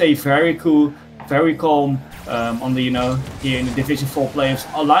need to stay very cool, very calm on the, you know, here in the Division 4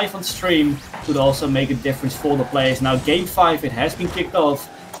 playoffs. Live on stream could also make a difference for the players. Now, game 5, it has been kicked off.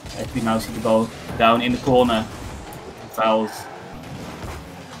 As we now see the ball down in the corner. Fouls.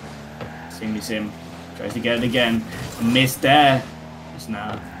 Sim tries to get it again. Missed there. Just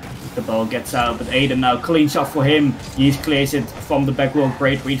now the ball gets out, but Aiden now clean shot for him. He clears it from the back row.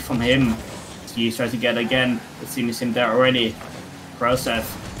 Great read from him. He tries to get it again. But Sim there already.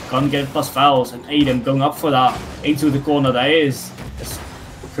 Process can't get it past Fouls, and Aiden going up for that into the corner. There is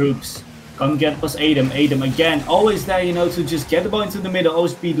Crooks. Can't get past Aiden. Aiden again, always there, you know, to just get the ball into the middle.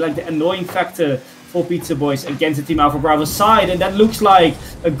 Always be like the annoying factor for Pizza Boys against the Team Alpha Bravo side, and that looks like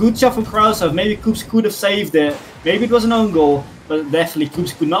a good shot from Krauser. Maybe Coops could have saved it. Maybe it was an own goal, but definitely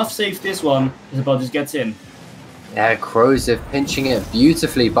Coops could not save this one. The ball just gets in. Yeah, Krauser pinching it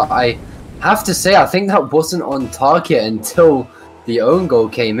beautifully, but I have to say, I think that wasn't on target until the own goal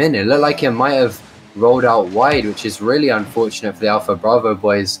came in. It looked like it might have rolled out wide, which is really unfortunate for the Alpha Bravo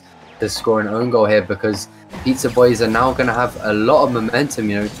boys to score an own goal here, because Pizza Boys are now going to have a lot of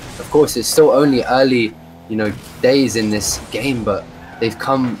momentum. You know, of course, it's still only early, you know, days in this game, but they've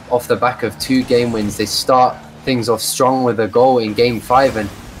come off the back of 2 game wins. They start things off strong with a goal in game 5, and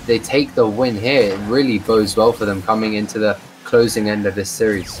they take the win here. It really bodes well for them coming into the closing end of this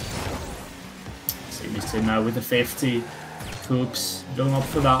series. So now with the 50, Coops going up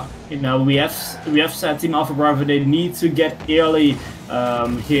for that. You know, we have said Team Alpha Bravo, they need to get early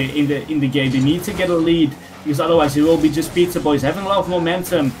here in the game. They need to get a lead, because otherwise it will be just Pizza Boys having a lot of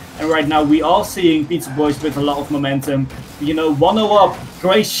momentum. And right now we are seeing Pizza Boys with a lot of momentum. You know, 1-0 up,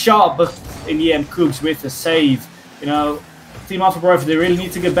 great shot, but in the end Coops with a save. You know, Team Alpha Bravo, they really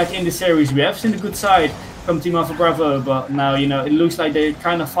need to get back in the series. We have seen a good side from Team Alpha Bravo, but now, you know, it looks like they're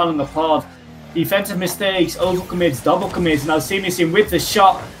kind of falling apart. Defensive mistakes, overcommits, double commits. Now Sim with the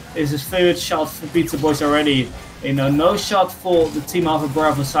shot. Is his 3rd shot for Pizza Boys already. You know, no shot for the Team Alpha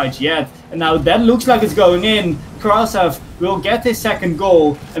Bravo side yet. And now that looks like it's going in. Krausev will get his 2nd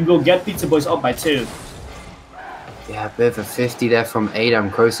goal and will get Pizza Boys up by 2. Yeah, a bit of a 50 there from Adam.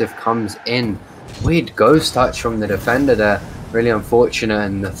 Krausev comes in. Weird ghost touch from the defender there. Really unfortunate,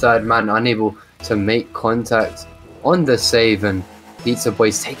 and the 3rd man unable to make contact on the save, and Pizza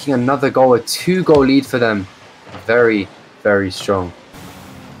Boys taking another goal, a 2-goal lead for them. Very, very strong.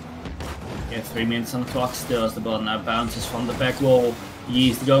 Yeah, 3 minutes on the clock still as the ball now bounces from the back wall.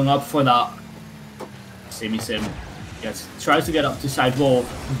 He's going up for that. Sim tries to get up to side wall,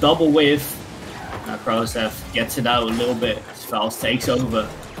 double whiff. Now Krausev gets it out a little bit. Fouls takes over.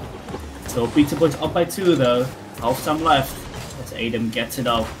 So Pizza Boys up by 2 though. Half time left. As Adam gets it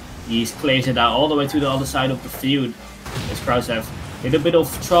up. He clears it out all the way to the other side of the field. As Krausev in a bit of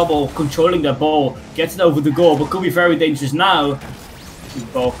trouble controlling that ball, gets it over the goal, but could be very dangerous now. The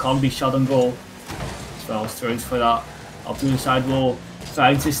ball can't be shot on goal. Fouls turns for that. up to the side wall.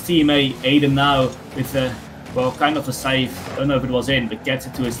 Finds his teammate Aiden now with a, well, kind of a save. Don't know if it was in, but gets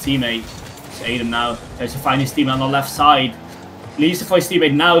it to his teammate. So Aiden now tries to find his teammate on the left side. Leaves it for his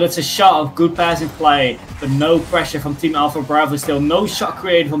teammate now. That's a shot of good passing play, but no pressure from Team Alpha Bravo. Still no shot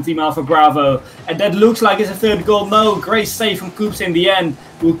created from Team Alpha Bravo, and that looks like it's a third goal. No, great save from Coops in the end,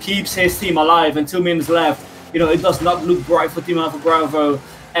 who keeps his team alive. And 2 minutes left. You know, it does not look bright for Team Alpha Bravo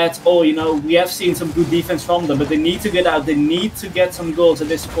at all. You know, we have seen some good defense from them, but they need to get out. They need to get some goals at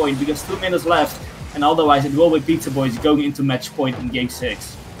this point because 2 minutes left, and otherwise it will be Pizza Boys going into match point in Game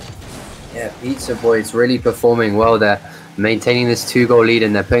 6. Yeah, Pizza Boys really performing well there, maintaining this 2-goal lead,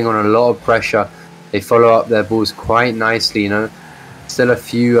 and they're putting on a lot of pressure. They follow up their balls quite nicely, you know. Still a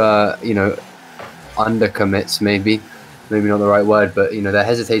few, you know, undercommits maybe not the right word, but, you know, they're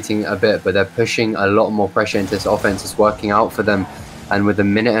hesitating a bit, but they're pushing a lot more pressure into this offense. It's working out for them. And with a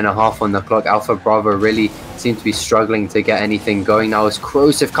minute and a half on the clock, Alpha Bravo really seem to be struggling to get anything going now as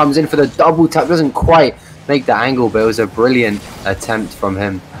Krosif comes in for the double tap. Doesn't quite make the angle, but it was a brilliant attempt from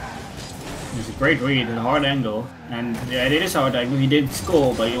him. It was a great read at a hard angle. And yeah, it is a hard angle. He didn't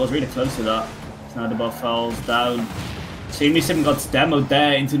score, but he was really close to that. So now the ball falls down. ECC7 got demoed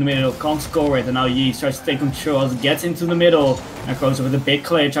there into the middle, can't score it, and now Yeast tries to take control, gets into the middle, and Krosif with a big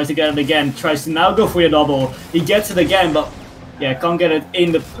clear, tries to get it again, tries to now go for a double. He gets it again, but yeah, can't get it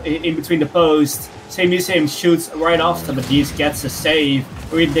in between the posts. ECC7 shoots right after, but Yeast gets a save.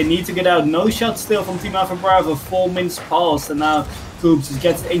 They need to get out. No shot still from Team Alpha Bravo. 4 minutes passed, and now Coops just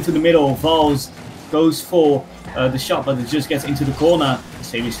gets into the middle. Vals goes for the shot, but it just gets into the corner.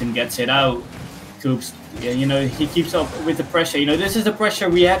 ECC7 gets it out. Coops, yeah, you know, he keeps up with the pressure. You know, this is the pressure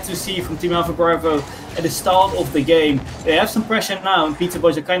we had to see from Team Alpha Bravo at the start of the game. They have some pressure now, and Pizza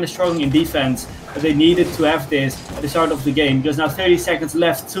Boys are kind of struggling in defense, but they needed to have this at the start of the game because now 30 seconds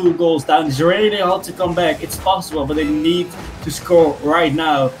left, 2 goals down. It's really hard to come back. It's possible, but they need to score right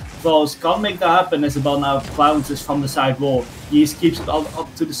now. Vals can't make that happen as the ball now bounces from the side wall. He keeps it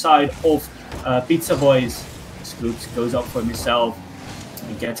up to the side of Pizza Boys. Scoops goes up for himself.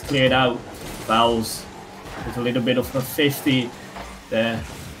 He gets cleared out. Vals with a little bit of a 50 there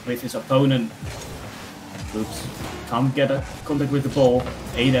with his opponent. Oops, can't get a contact with the ball.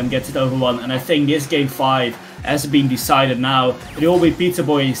 Adam gets it over one, and I think this game 5 has been decided now. It will be Pizza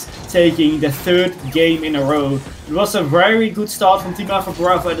Boys taking the 3rd game in a row. It was a very good start from Team Alpha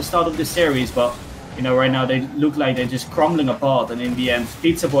Bravo at the start of this series, but you know, right now they look like they're just crumbling apart, and in the end,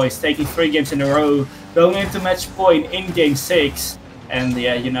 Pizza Boys taking 3 games in a row, going into match point in Game 6. And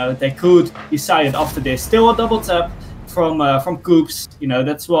yeah, you know, they could decide it after this. Still a double tap from Coops. You know,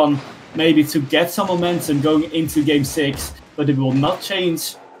 that's one maybe to get some momentum going into Game 6, but it will not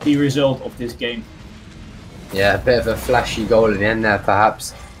change the result of this game. Yeah, a bit of a flashy goal in the end there,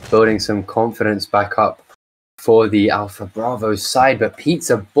 perhaps building some confidence back up for the Alpha Bravo side. But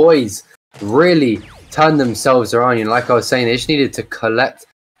Pizza Boys really turned themselves around. You know, like I was saying, they just needed to collect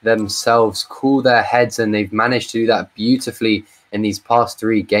themselves, cool their heads, and they've managed to do that beautifully in these past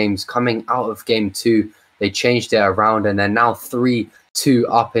 3 games. Coming out of Game 2, they changed it around, and they're now 3-2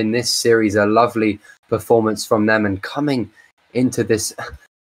 up in this series. A lovely performance from them, and coming into this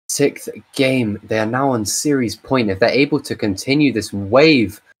 6th game, they are now on series point. If they're able to continue this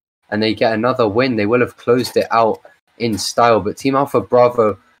wave and they get another win, they will have closed it out in style. But Team Alpha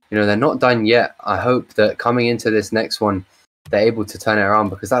Bravo, you know, they're not done yet. I hope that coming into this next one, they're able to turn it around,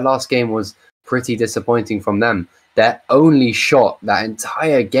 because that last game was pretty disappointing from them. Their only shot that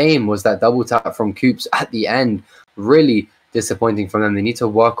entire game was that double tap from Coops at the end. Really disappointing from them. They need to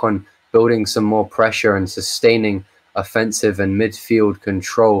work on building some more pressure and sustaining offensive and midfield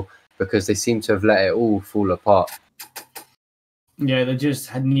control, because they seem to have let it all fall apart. Yeah, they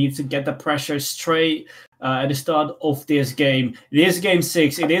just need to get the pressure straight at the start of this game. It is Game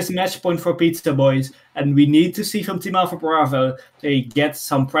 6. It is match point for Pizza Boys. And we need to see from Team Alpha Bravo they get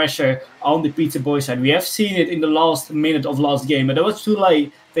some pressure on the Pizza Boys side. We have seen it in the last minute of last game, but it was too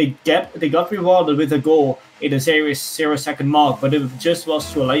late. They got rewarded with a goal in the 0-second mark, but it just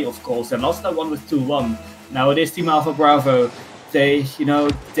was too late, of course. They lost that one with 2-1. Now it is Team Alpha Bravo. They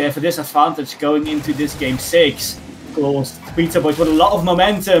have a disadvantage going into this Game 6. Of course, Pizza Boys with a lot of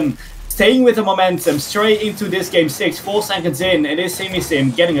momentum. Staying with the momentum straight into this Game 6. 4 seconds in, it is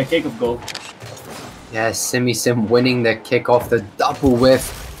ECC7 getting a kick-off goal. Yeah, ECC7 winning the kick-off. The double whiff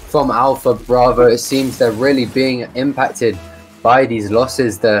from Alpha Bravo. It seems they're really being impacted by these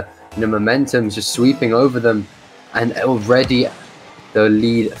losses. The momentum's just sweeping over them. And already the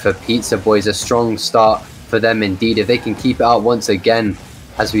lead for Pizza Boys. A strong start for them indeed. If they can keep it up once again,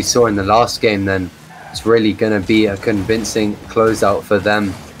 as we saw in the last game, then it's really going to be a convincing closeout for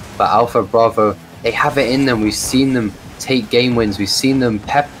them. But Alpha Bravo, they have it in them. We've seen them take game wins. We've seen them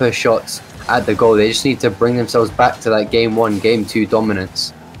pepper shots at the goal. They just need to bring themselves back to that game 1, game 2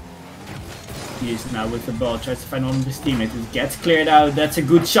 dominance. He is now with the ball, tries to find one of his teammates. It gets cleared out. That's a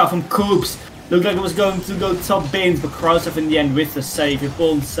good shot from Coops. Looked like it was going to go top bins, but Krausev in the end with the save. A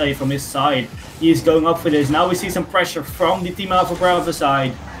bold save from his side. He is going up for this. Now we see some pressure from the Team Alpha Bravo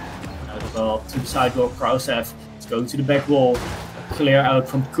side. Now the ball to the side wall. Krausev is going to the back wall. Clear out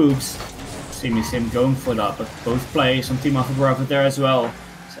from Coops. Sim going for that, but both players from Team Alpha Bravo there as well.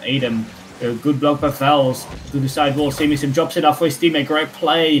 So Adam, a good block by Vels to the side wall. Sim drops it off for his teammate. Great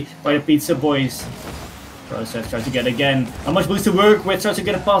play by the Pizza Boys. Krausev tries to get again. How much boost to work with? Tries to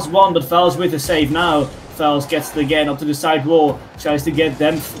get a past one, but Vels with the save now. Vels gets it again up to the side wall. Tries to get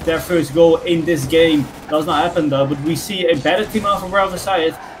them their first goal in this game. Does not happen though, but we see a better Team Alpha Bravo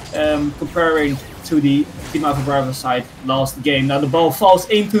side comparing to the Team Alpha Bravo side last game. Now the ball falls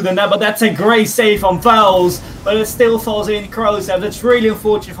into the net, but that's a great save on Vels. But it still falls in Krausev. That's really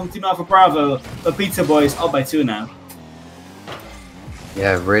unfortunate from Team Alpha Bravo. But Pizza Boys up by 2 now.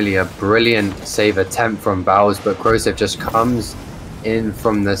 Yeah, really a brilliant save attempt from Vels, but Krausev just comes in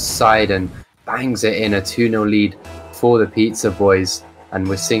from the side and bangs it in. A 2-0 lead for the Pizza Boys, and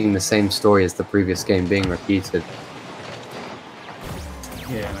we're seeing the same story as the previous game being repeated.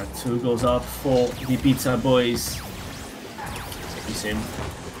 Yeah, 2 goals up for the Pizza Boys. Sim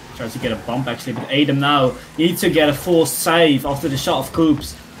tries to get a bump actually, but Adam now needs to get a forced save after the shot of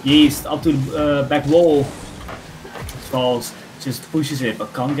Coops. Yeast up to the back wall. Falls. Just pushes it,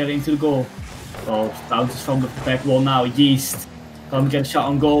 but can't get into the goal. Ball bounces from the back wall now. Yeast can't get a shot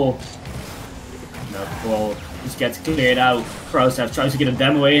on goal. No, the ball just gets cleared out. Krausev tries to get a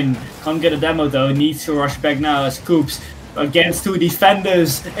demo in. Can't get a demo though. Needs to rush back now as Coops against 2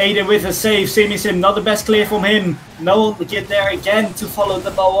 defenders. Aiden with a save. Sim, not the best clear from him. No one to get there again to follow the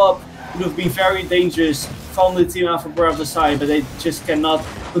ball up. It would have been very dangerous from the Team Alpha Bravo side, but they just cannot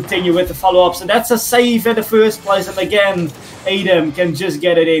continue with the follow-up. So that's a save in the first place, and again, Adam can just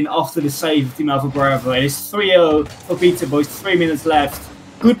get it in after the save of Team Alpha Bravo. It is 3-0 for Pizza Boys, 3 minutes left.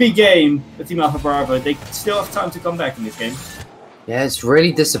 Good big game for Team Alpha Bravo. They still have time to come back in this game. Yeah, it's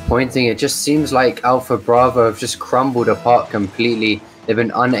really disappointing. It just seems like Alpha Bravo have just crumbled apart completely. They've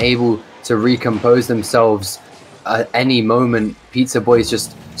been unable to recompose themselves at any moment. Pizza Boys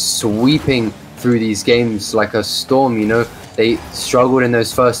just sweeping through these games like a storm, you know. They struggled in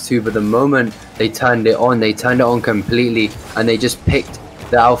those first 2, but the moment they turned it on completely, and they just picked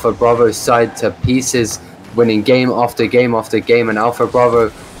the Alpha Bravo side to pieces, winning game after game after game, and Alpha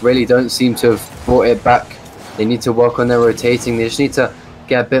Bravo really don't seem to have brought it back. They need to work on their rotating. They just need to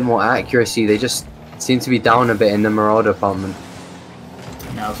get a bit more accuracy. They just seem to be down a bit in the morale department.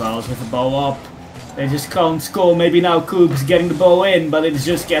 Now Vels with the ball up. They just can't score. Maybe now Coops getting the ball in, but it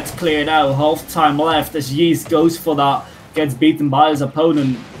just gets cleared out. Half time left as Yeast goes for that. Gets beaten by his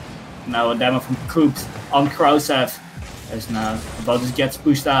opponent. Now a demo from Coops on Krausev. As now the ball just gets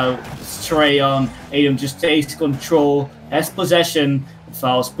pushed out. Stray on. Adam just takes control. Has possession.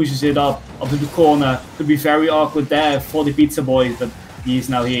 Vels pushes it up to the corner. Could be very awkward there for the Pizza Boys, but he is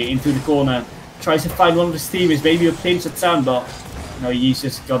now here into the corner. Tries to find one of his teammates. Maybe a pinch at Sam, but no, he's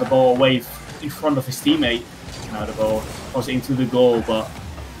just got the ball away in front of his teammate. Now the ball was into the goal, but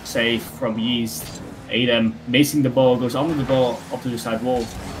save from Yeast. Adam missing the ball, goes under the ball up to the side wall.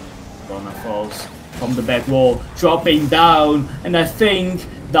 The ball now falls from the back wall, dropping down, and I think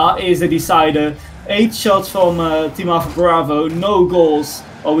that is the decider. 8 shots from Team Alpha Bravo, no goals.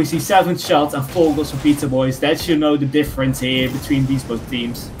 Or we see 7 shots and 4 goals from Pizza Boys. That should know the difference here between these both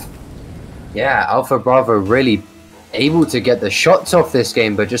teams. Yeah, Alpha Bravo really able to get the shots off this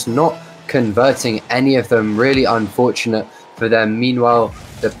game, but just not converting any of them. Really unfortunate for them. Meanwhile,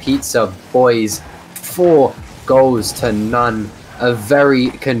 the Pizza Boys, 4 goals to none. A very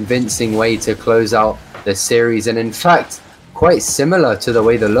convincing way to close out the series, and in fact quite similar to the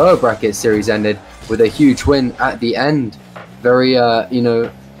way the lower bracket series ended, with a huge win at the end. Very you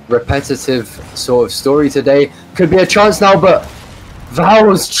know, repetitive sort of story today. Could be a chance now, but Val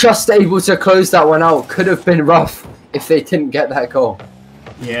was just able to close that one out. Could have been rough if they didn't get that goal.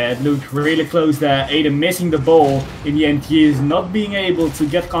 Yeah, it looked really close there. Adam missing the ball. In the end, he is not being able to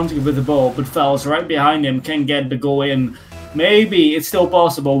get contact with the ball, but Val's right behind him, can get the goal in. Maybe it's still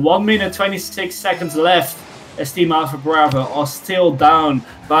possible. 1 minute 26 seconds left as Team Alpha Bravo are still down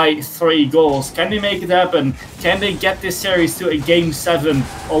by 3 goals. Can they make it happen? Can they get this series to a game 7?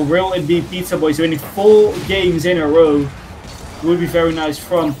 Or will it be Pizza Boys winning 4 games in a row? It would be very nice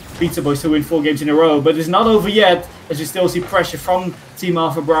from Pizza Boys to win 4 games in a row, but it's not over yet, as you still see pressure from Team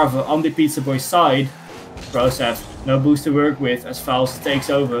Alpha Bravo on the Pizza Boys side. Krausev, no boost to work with as Vals takes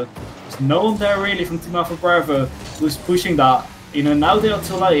over. There's no one there really from Team Alpha Bravo who's pushing that. You know, now they are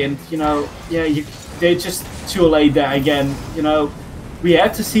too late, and you know, yeah, they're just too late there again. You know, we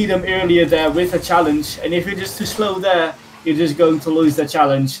had to see them earlier there with a challenge, and if you're just too slow there, you're just going to lose the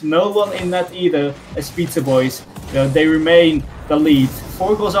challenge. No one in that either as Pizza Boys. You know, they remain the lead.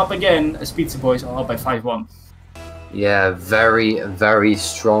 4 goals up again as Pizza Boys are up by 5-1. Yeah, very, very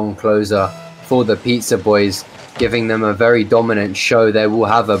strong closer for the Pizza Boys, giving them a very dominant show. They will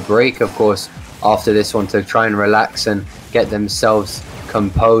have a break, of course, after this one to try and relax and get themselves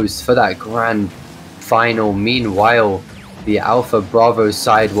composed for that grand final. Meanwhile, the Alpha Bravo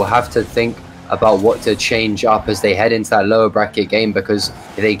side will have to think about what to change up as they head into that lower bracket game, because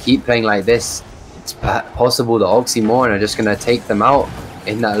if they keep playing like this, it's possible that Oxymoron are just going to take them out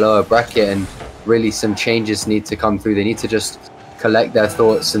in that lower bracket, and really some changes need to come through. They need to just collect their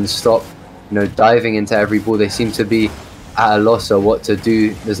thoughts and stop, you know, diving into every ball. They seem to be at a loss of what to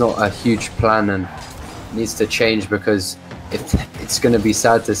do. There's not a huge plan, and it needs to change, because it's going to be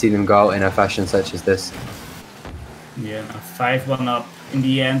sad to see them go out in a fashion such as this. Yeah, 5-1 up in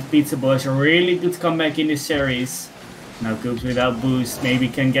the end. Pizza Boys a really good comeback in this series. Now Goops without boost, maybe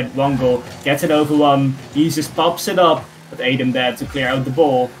can get 1 goal, gets it over 1. He just pops it up, but Adam there to clear out the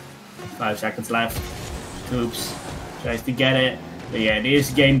ball. 5 seconds left. Goops tries to get it. But yeah,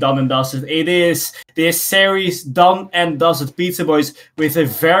 this game done and dusted. It is this series done and dusted. Pizza Boys with a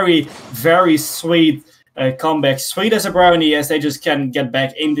very, very sweet comeback. Sweet as a brownie, as they just can get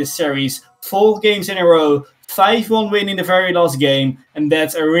back in this series. 4 games in a row. 5-1 win in the very last game, and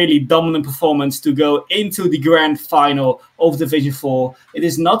that's a really dominant performance to go into the grand final of Division 4. It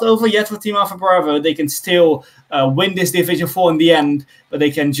is not over yet for Team Alpha Bravo. They can still win this Division 4 in the end, but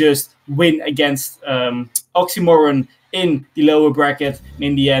they can just win against Oxymoron in the lower bracket. And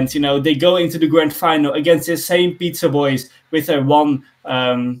in the end, you know, they go into the grand final against the same Pizza Boys with a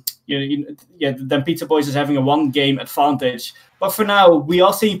then Pizza Boys is having a 1-game advantage. But for now, we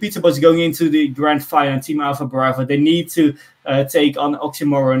are seeing Pizza Boys going into the grand final. Team Alpha Bravo, they need to take on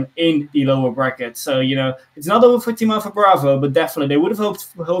Oxymoron in the lower bracket. So, you know, it's not over for Team Alpha Bravo, but definitely they would have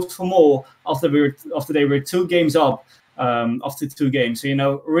hoped for more after they were 2 games up after 2 games. So, you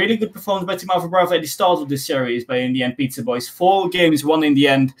know, really good performance by Team Alpha Bravo at the start of this series, but in the end, Pizza Boys 4 games won in the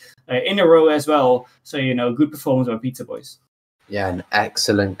end in a row as well. So, you know, good performance by Pizza Boys. Yeah, an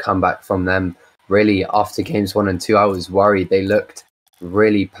excellent comeback from them. Really, after games 1 and 2, I was worried. They looked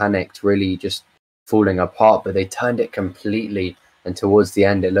really panicked, really just falling apart, but they turned it completely. And towards the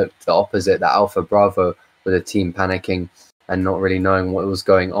end, it looked the opposite. That Alpha Bravo with the team panicking and not really knowing what was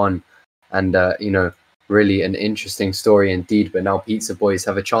going on. And, you know, really an interesting story indeed. But now Pizza Boys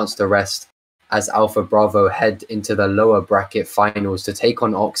have a chance to rest as Alpha Bravo head into the lower bracket finals to take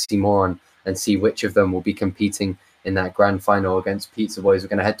on Oxymoron and see which of them will be competing in that grand final against Pizza Boys. We're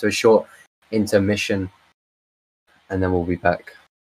going to head to a short intermission, and then we'll be back.